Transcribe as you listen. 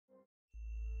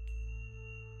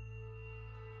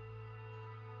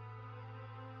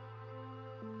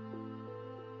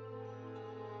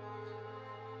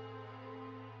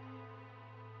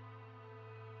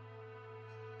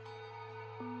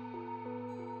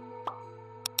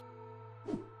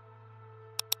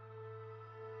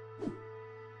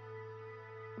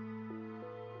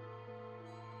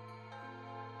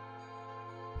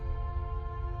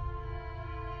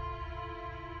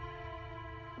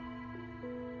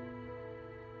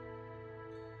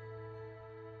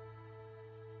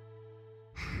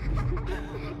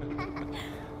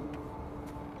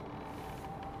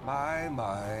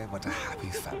My, what a happy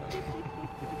family.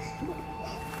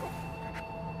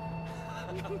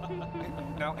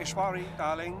 Now, Ishwari,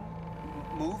 darling,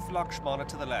 move Lakshmana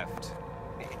to the left.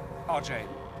 Ajay,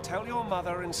 tell your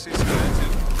mother and sister to...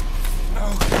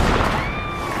 No!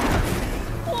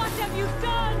 What have you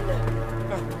done?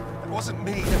 No, it wasn't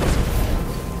me. It was...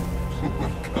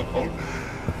 Come on.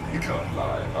 You can't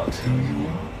lie about who you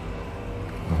are.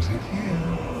 Was it you?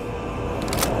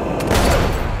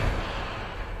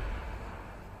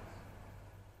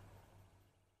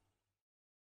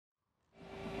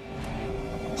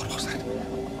 What was that?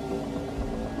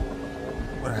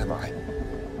 Where am I?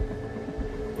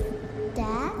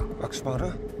 Dad? Lakshmana?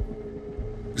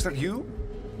 Is that you?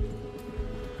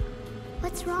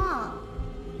 What's wrong?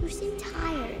 You seem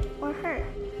tired or hurt.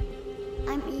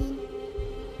 I mean,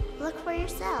 look for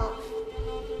yourself.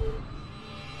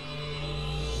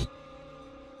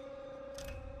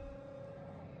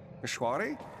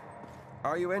 Ishwari?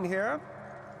 Are you in here?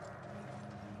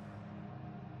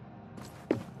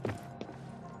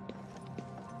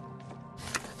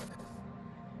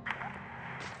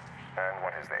 And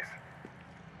what is this?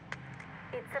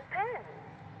 It's a pen.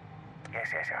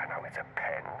 Yes, I know it's a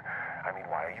pen. I mean,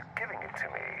 why are you giving it to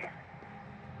me?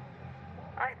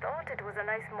 I thought it was a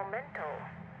nice memento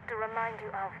to remind you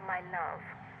of my love.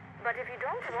 But if you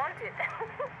don't want it...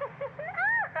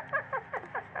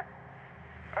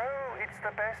 Oh, it's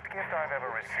the best gift I've ever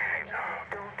received.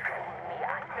 Don't fool me.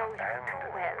 I know you And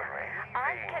too well. craving.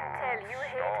 I can tell you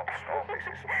hate... Stop. This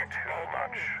is too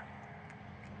much.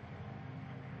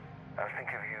 I'll think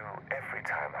of you every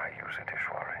time I use it,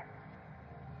 Ishwari.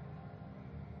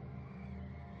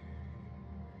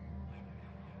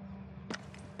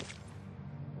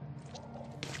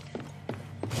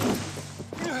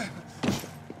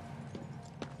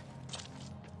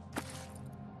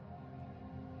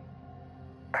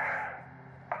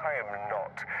 I am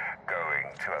not going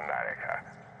to America.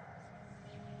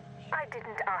 I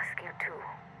didn't ask you to.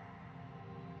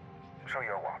 So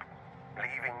you're what?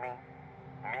 Leaving me?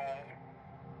 Me?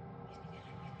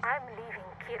 I'm leaving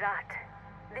Kirat.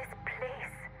 This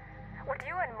place. What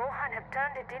you and Mohan have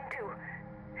turned it into.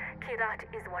 Kirat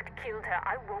is what killed her.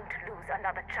 I won't lose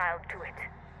another child to it.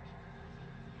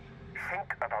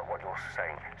 Think about what you're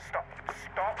saying. Stop.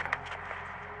 Stop!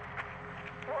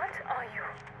 What are you?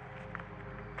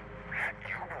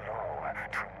 You belong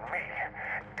to me.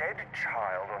 Dead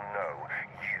child or no,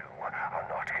 you are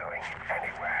not going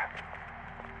anywhere.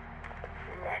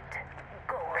 Let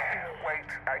go of me. Wait,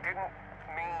 I didn't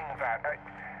mean that.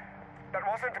 That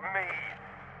wasn't me.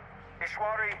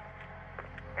 Ishwari!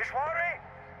 Ishwari!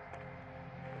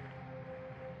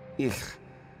 Ugh.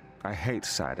 I hate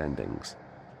sad endings.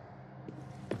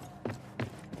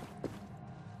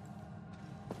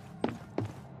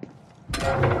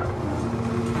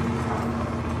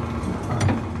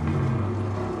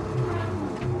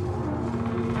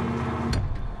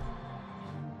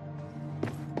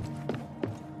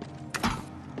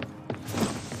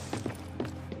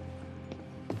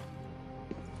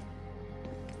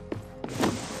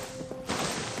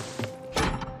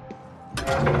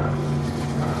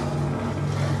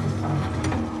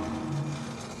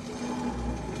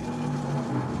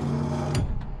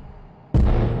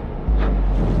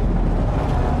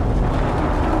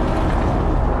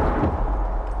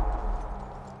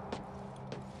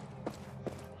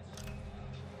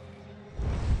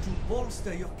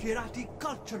 Bolster your Kirati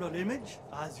cultural image,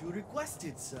 as you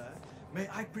requested, sir, may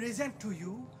I present to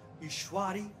you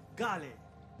Ishwari Gale,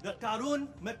 the Tarun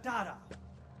Metara.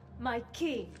 My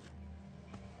king.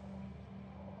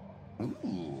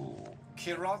 Ooh,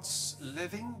 Kirat's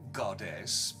living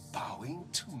goddess bowing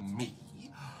to me?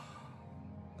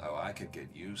 Oh, I could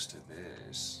get used to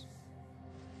this.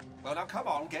 Well, now come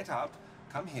on, get up.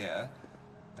 Come here.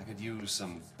 I could use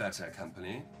some better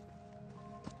company.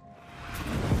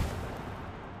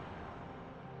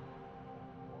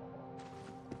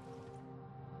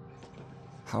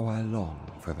 How I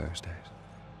long for those days.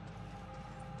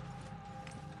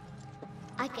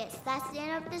 I guess that's the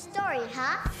end of the story,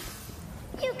 huh?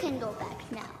 You can go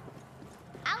back now.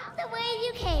 Out the way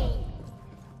you came.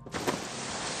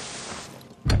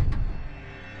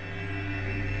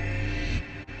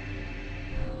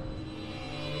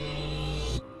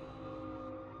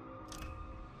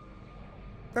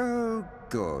 Oh,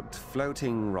 good.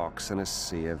 Floating rocks in a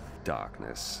sea of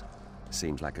darkness.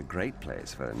 Seems like a great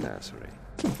place for a nursery.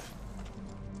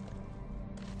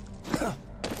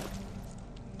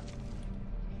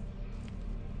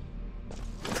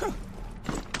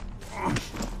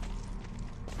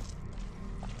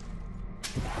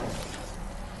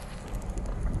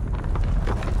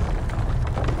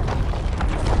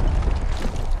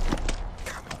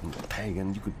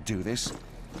 you could do this.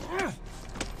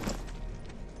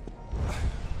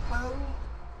 Well,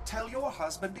 tell your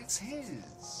husband it's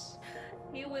his.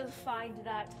 You will find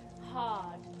that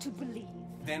hard to believe.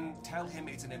 Then tell him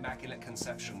it's an immaculate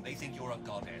conception. They think you're a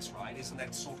goddess, right? Isn't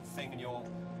that sort of thing in your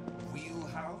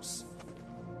wheelhouse?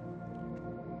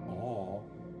 Or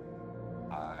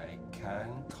I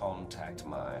can contact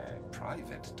my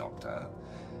private doctor.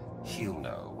 He'll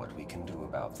know what we can do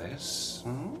about this.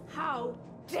 Hmm? How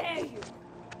dare you?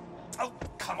 Oh,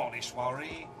 come on,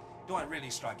 Ishwari. Do I really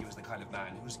strike you as the kind of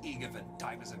man who's eager for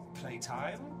divers of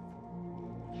playtime?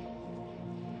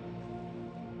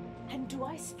 And do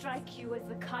I strike you as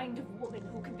the kind of woman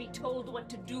who can be told what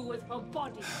to do with her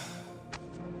body?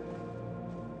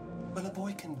 Well, a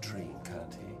boy can dream,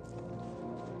 can't he?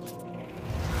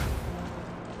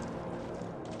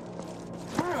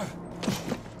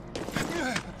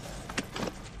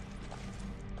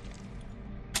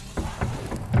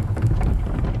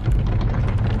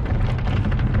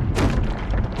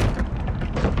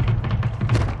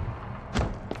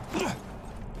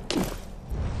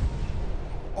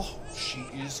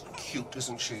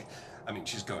 Isn't she? I mean,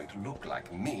 she's going to look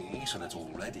like me, so that's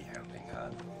already helping her.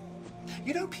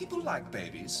 You know, people like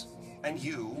babies. And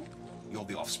you're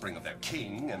the offspring of their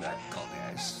king and their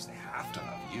goddess. They have to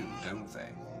love you, don't they?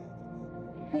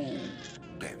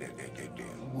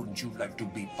 Wouldn't you like to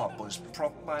be Papa's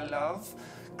prop, my love?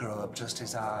 Grow up just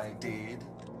as I did?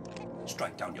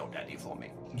 Strike down your daddy for me.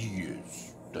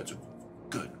 Yes, that's a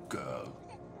good girl.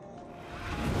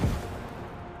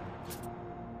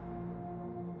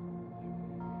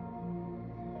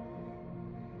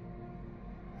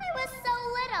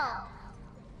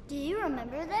 Do you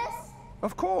remember this?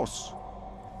 Of course.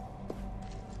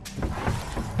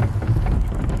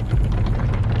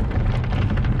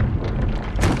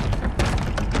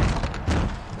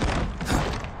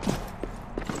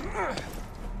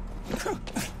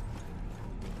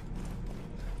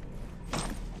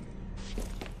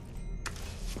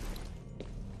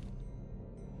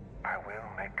 I will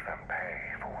make them pay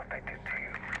for what they did to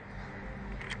you.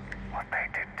 What they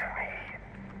did to me.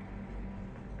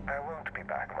 I won't be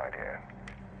back, my dear.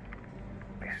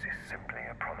 This is simply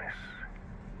a promise.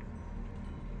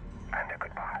 And a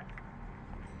goodbye.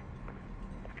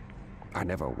 I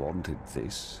never wanted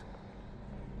this.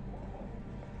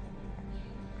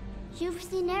 You've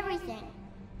seen everything.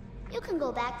 You can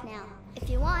go back now, if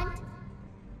you want.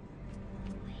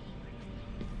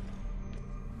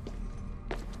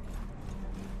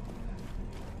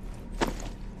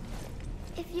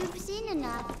 If you've seen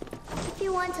enough, if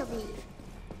you want to leave,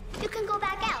 you can go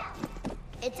back out.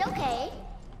 It's okay.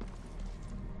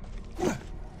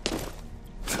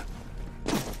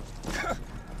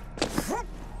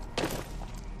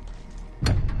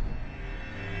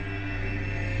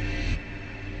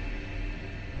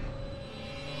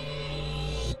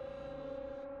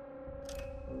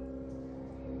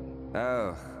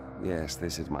 Oh, yes,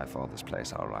 this is my father's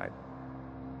place, all right.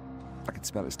 I can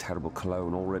smell his terrible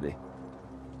cologne already.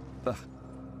 Ugh.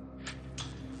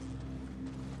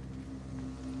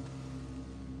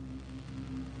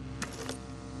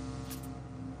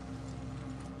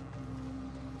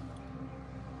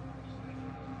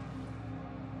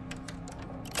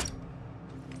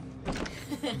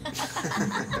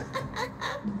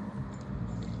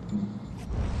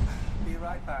 Be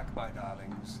right back, my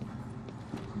darlings.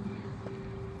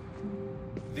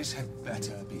 This had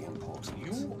better be important.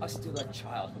 You are still a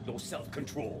child with no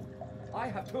self-control. I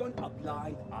have turned a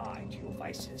blind eye to your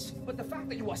vices, but the fact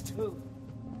that you are still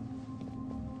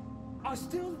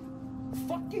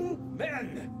fucking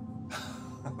men.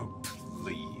 Oh,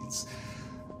 please.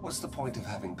 What's the point of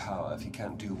having power if you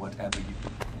can't do whatever you...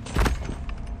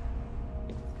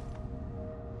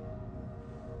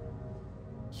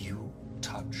 You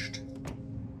touched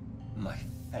my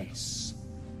face.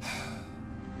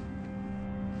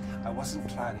 I wasn't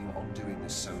planning on doing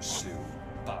this so soon,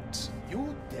 but...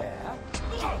 You dare?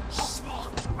 Help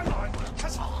me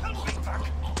back!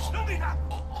 Help me now!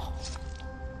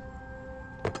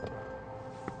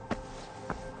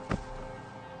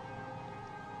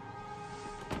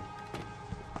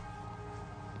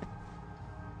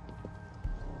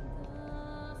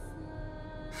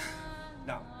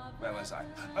 Now, where was I?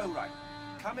 Oh, right.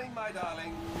 Coming, my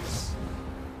darlings.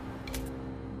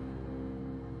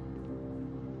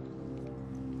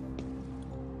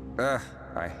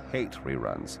 I hate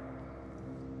reruns.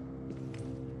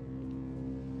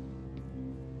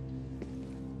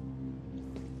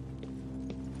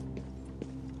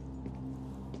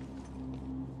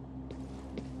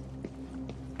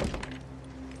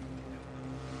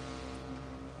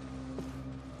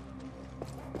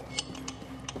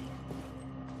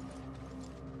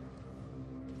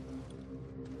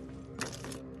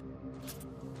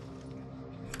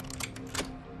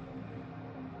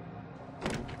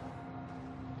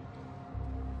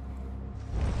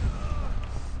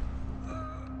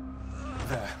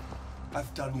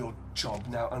 done your job.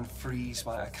 Now unfreeze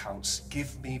my accounts.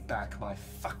 Give me back my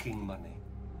fucking money.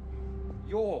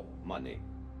 Your money.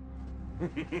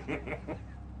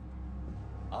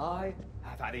 I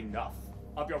have had enough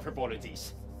of your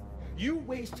frivolities. You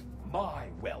waste my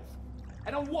wealth.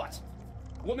 And on what?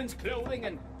 Women's clothing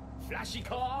and flashy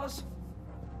cars?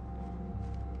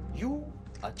 You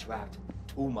attract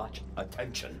too much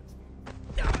attention.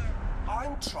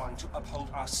 I'm trying to uphold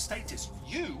our status.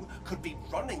 You could be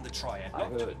running the Triad. I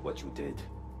heard what you did.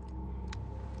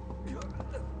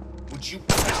 Would you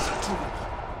press it to me?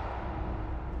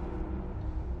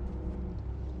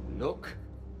 Look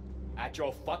at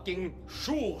your fucking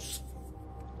shoes.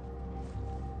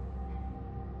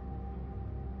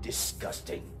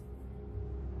 Disgusting.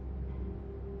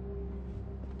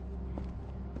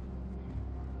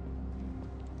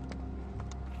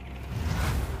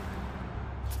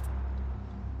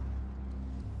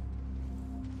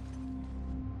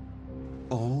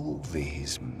 All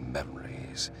these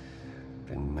memories,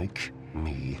 they make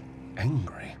me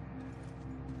angry.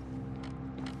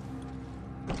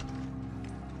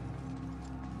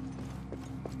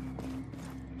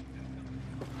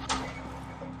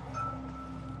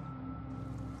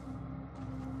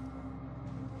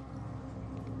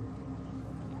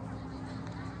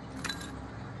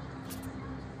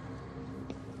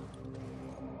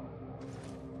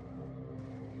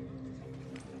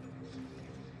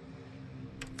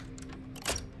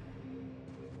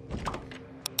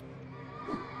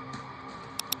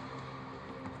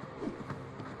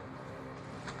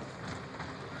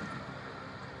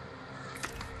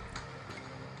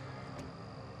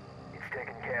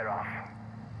 Taken care of.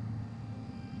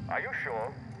 Are you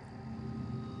sure?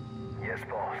 Yes,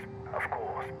 boss. Of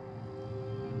course.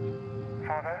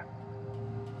 Father?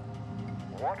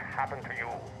 What happened to you?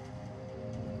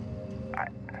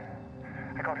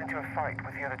 I got into a fight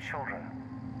with the other children.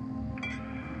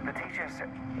 The teacher said...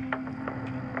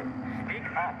 Speak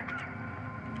up!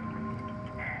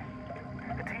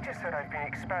 The teacher said I've been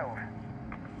expelled.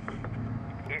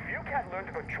 If you can't learn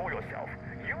to control yourself,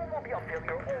 you will be a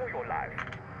failure all your life.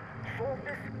 Solve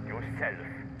this yourself.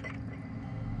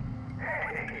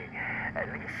 Hey,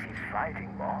 at least she's fighting,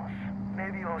 boss.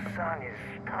 Maybe your son is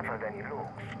tougher than he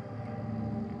looks.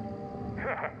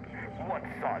 What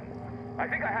son? I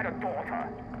think I had a daughter.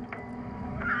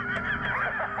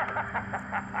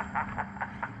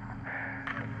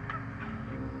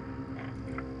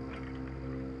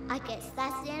 I guess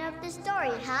that's the end of the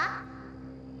story, huh?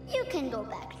 You can go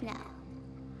back now.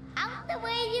 Out the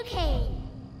way you came.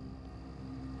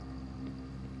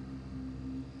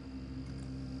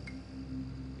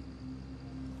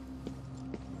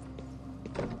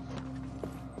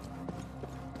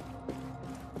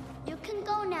 You can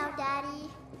go now, Daddy.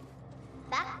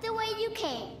 Back the way you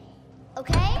came.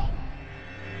 Okay?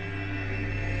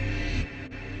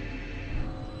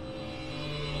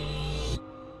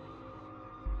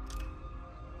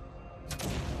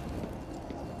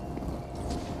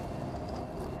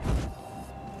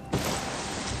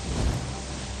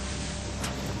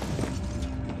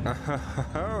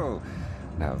 Oh,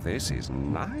 now this is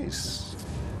nice.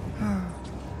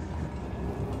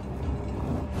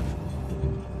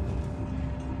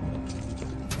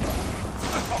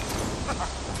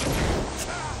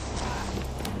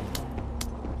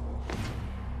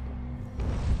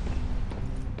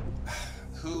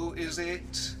 Who is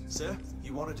it? Sir,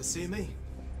 you wanted to see me?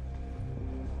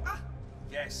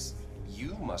 Yes,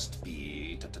 you must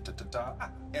be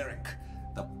Eric,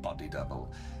 the body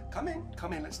double. Come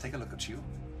in, let's take a look at you.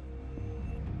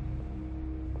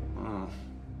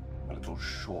 A little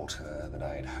shorter than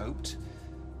I had hoped,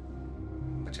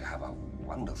 but you have a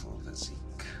wonderful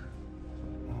physique.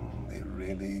 They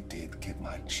really did get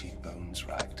my cheekbones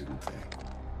right, didn't they?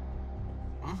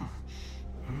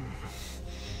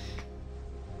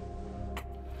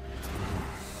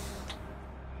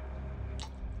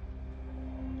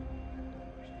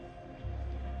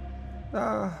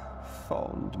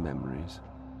 Fond memories.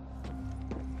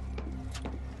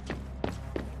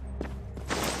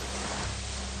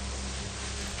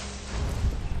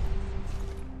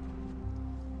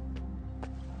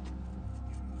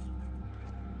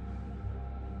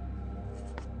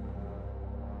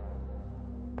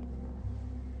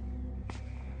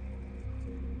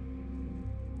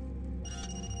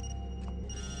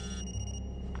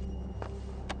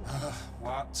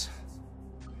 What?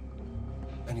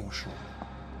 And you're sure?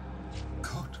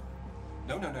 Good.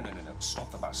 No.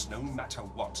 Stop the bus, no matter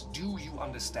what. Do you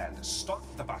understand? Stop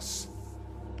the bus.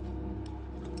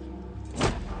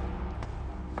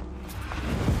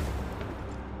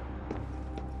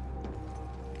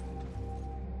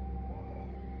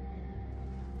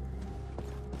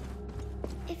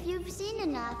 you've seen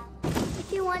enough,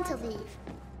 if you want to leave,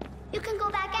 you can go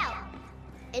back out.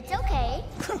 It's okay.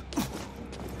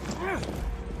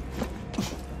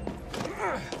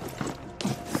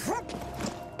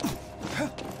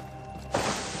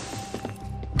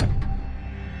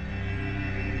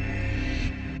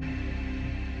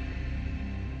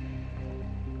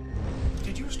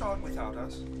 Did you start without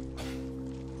us?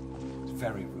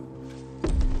 Very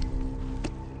rude.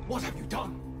 What have you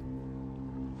done?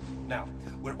 Now,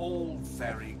 we're all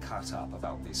very cut up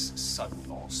about this sudden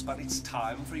loss, but it's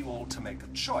time for you all to make a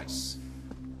choice.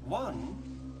 One,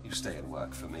 you stay and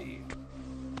work for me.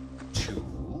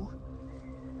 Two,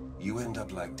 you end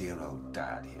up like dear old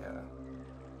Dad here.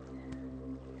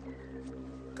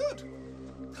 Good.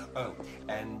 Oh,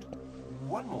 and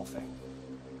one more thing.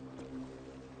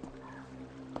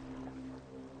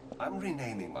 I'm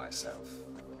renaming myself.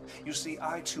 You see,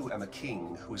 I too am a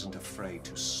king who isn't afraid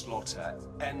to slaughter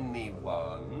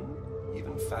anyone,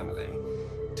 even family,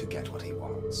 to get what he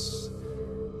wants.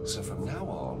 So from now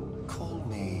on, call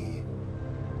me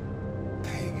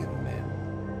Pagan Min.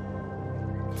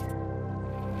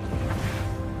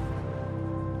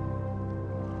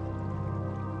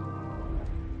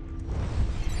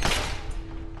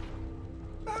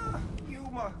 Ah,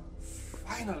 Yuma,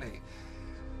 finally.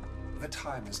 The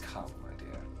time has come, my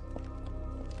dear.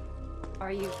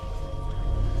 Are you?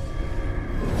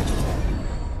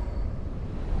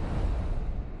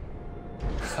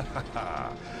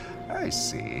 I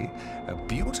see. A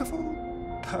beautiful,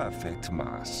 perfect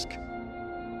mask.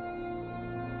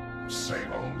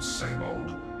 Same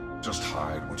old. Just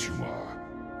hide what you are.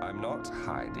 I'm not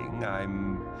hiding,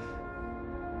 I'm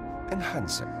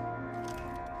enhancing.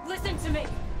 Listen to me!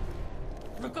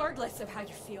 Regardless of how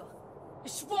you feel,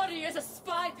 Ishwari is a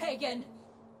spy, Pagan!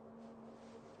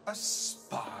 A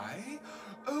spy?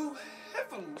 Oh,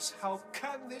 heavens, how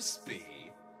can this be?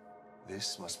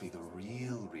 This must be the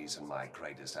real reason my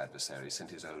greatest adversary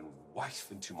sent his own wife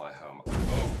into my home.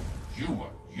 Oh,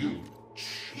 you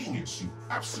genius, you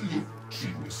absolute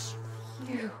genius.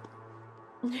 You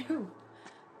knew.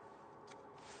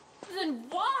 Then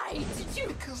why did you?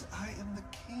 Because I am the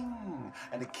king,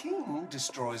 and a king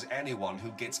destroys anyone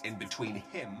who gets in between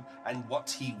him and what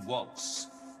he wants.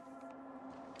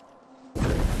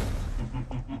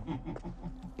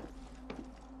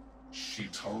 She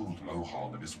told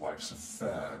Mohan of his wife's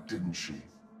affair, didn't she?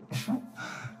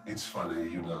 It's funny,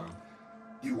 you know.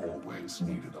 You always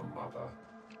needed a mother.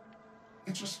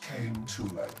 It just came too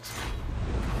late.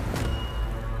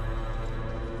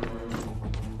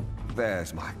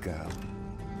 There's my girl.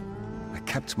 I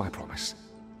kept my promise.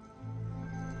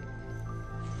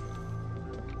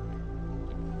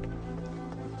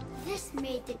 This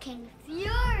made the king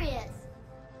furious.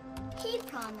 He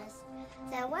promised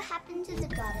that what happened to the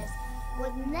goddess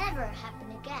would never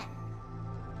happen again.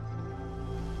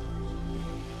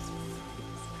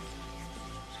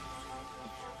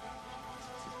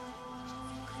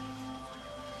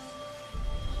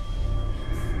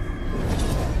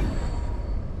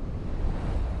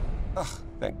 Ugh,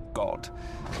 thank God.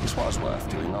 This was worth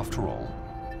doing after all.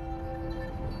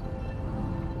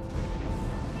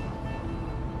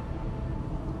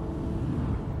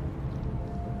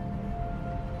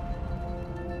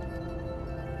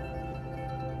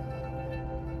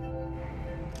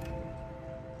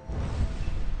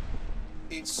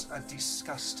 It's a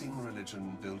disgusting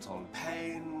religion built on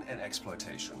pain and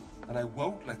exploitation. And I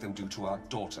won't let them do to our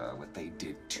daughter what they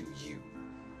did to you.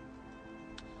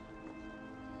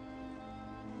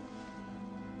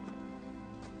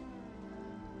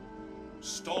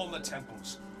 Storm the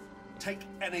temples. Take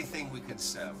anything we can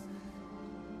sell.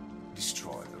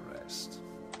 Destroy the rest.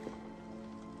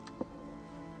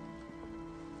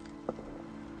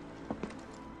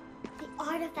 The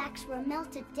artifacts were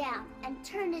melted down and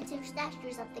turned into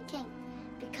statues of the king,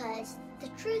 because the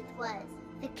truth was,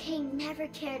 the king never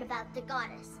cared about the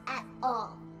goddess at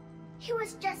all. He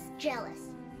was just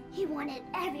jealous. He wanted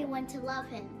everyone to love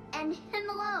him, and him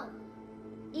alone.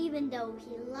 Even though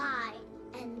he lied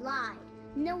and lied,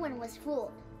 no one was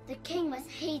fooled. The king was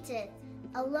hated,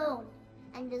 alone,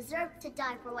 and deserved to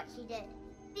die for what he did.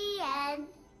 The end.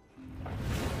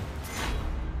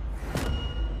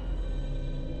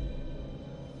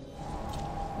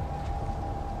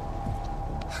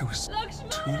 I was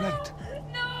Lakshmana! too late.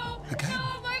 No! Again.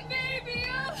 No, my baby!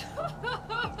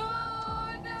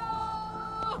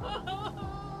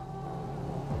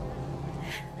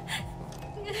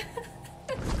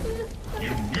 You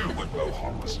knew what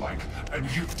Mohan was like, and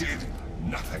you did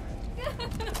nothing.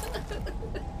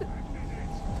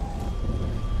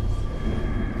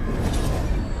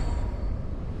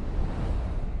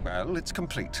 Well, it's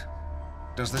complete.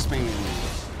 Does this mean...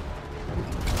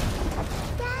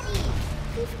 Daddy!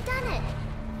 We've done it!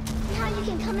 Now you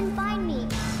can come and find me.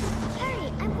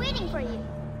 Hurry, I'm waiting for you.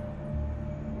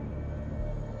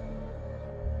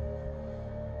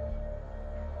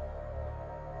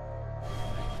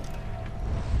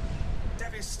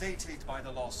 Devastated by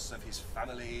the loss of his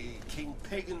family, King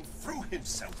Pagan threw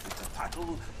himself into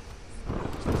battle.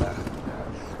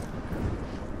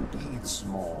 Needs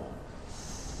more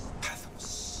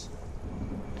pathos.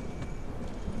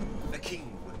 The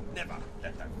king would never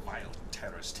let that vile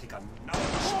terrorist take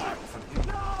another child from him.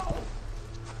 No!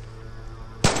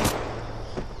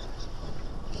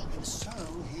 And so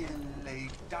he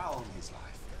laid down his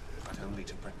life, not only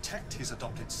to protect his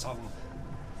adopted son,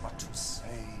 but to save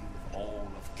all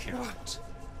of Kirat.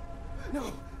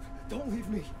 No! Don't leave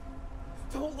me!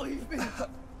 Don't leave me!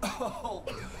 Oh,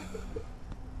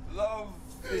 love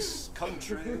this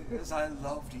country as I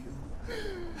loved you,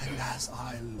 and as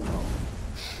I love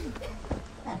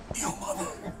your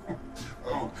mother.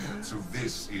 Oh, so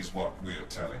this is what we're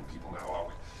telling people now, are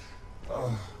we?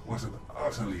 Oh, what an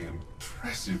utterly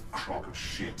impressive crock of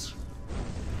shit.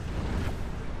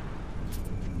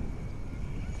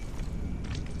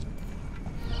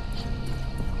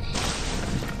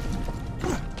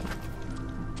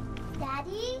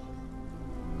 Daddy?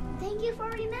 Thank you for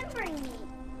remembering me.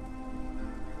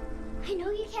 I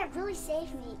know you can't really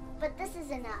save me, but this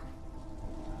is enough.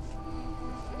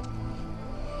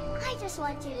 I just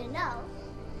want you to know,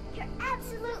 you're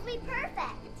absolutely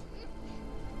perfect.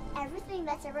 Everything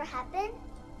that's ever happened,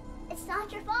 it's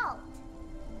not your fault.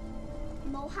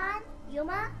 Mohan,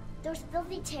 Yuma, those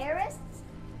filthy terrorists,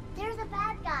 they're the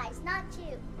bad guys, not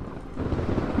you.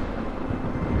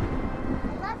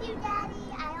 I love you,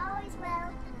 Daddy. I always will.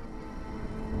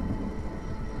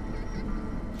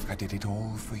 I did it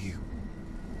all for you.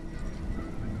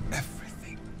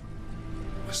 Everything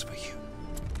was for you.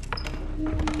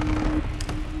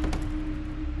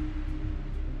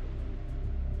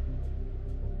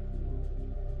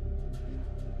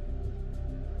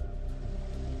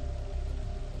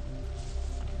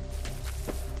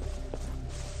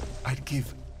 I'd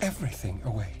give everything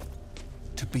away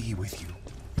to be with you.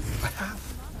 I have.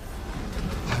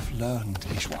 I've learned,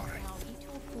 Ishwari.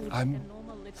 I'm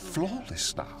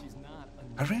flawless now.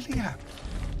 I really am.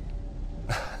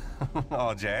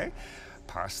 RJ,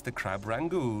 pass the crab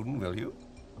rangoon, will you?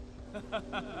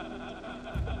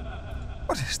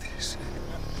 What is this?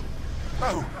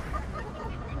 Oh!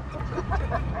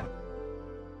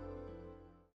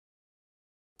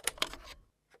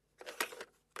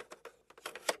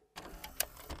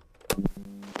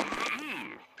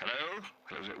 Hello?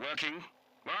 Hello, is it working?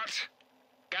 What?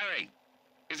 Gary,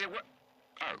 is it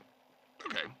Oh,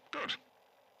 okay, good.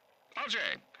 RJ,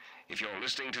 if you're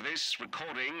listening to this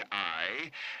recording,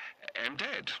 I am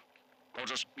dead. Or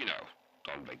just,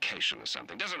 on vacation or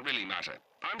something. Doesn't really matter.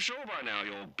 I'm sure by now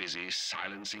you're busy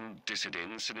silencing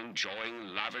dissidents and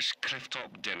enjoying lavish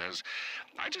clifftop dinners.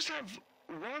 I just have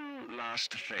one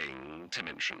last thing to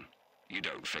mention. You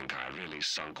don't think I really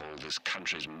sunk all this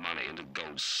country's money into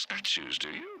gold statues, do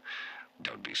you?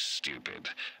 Don't be stupid.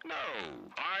 No,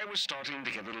 I was starting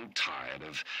to get a little tired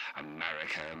of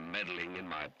America meddling in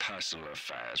my personal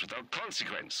affairs without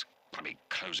consequence. I mean,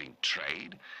 closing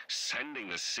trade, sending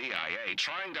the CIA,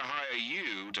 trying to hire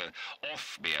you to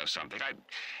off me or something.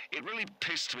 It really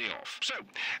pissed me off. So,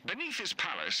 beneath this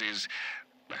palace is,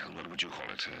 well, what would you call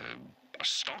it? A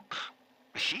stock?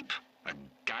 A heap? A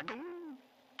gaggle?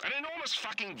 An enormous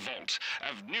fucking vault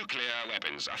of nuclear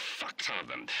weapons, a fuck ton of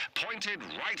them, pointed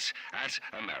right at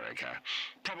America.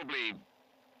 Probably,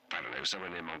 I don't know,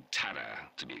 somewhere near Montana,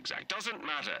 to be exact. Doesn't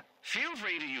matter. Feel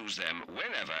free to use them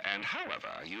whenever and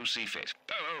however you see fit.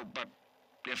 Oh, but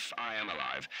if I am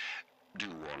alive, do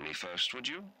warn me first, would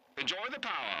you? Enjoy the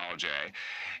power, RJ.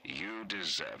 You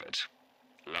deserve it.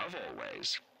 Love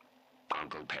always,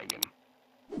 Uncle Pagan.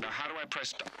 Now, how do I press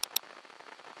stop?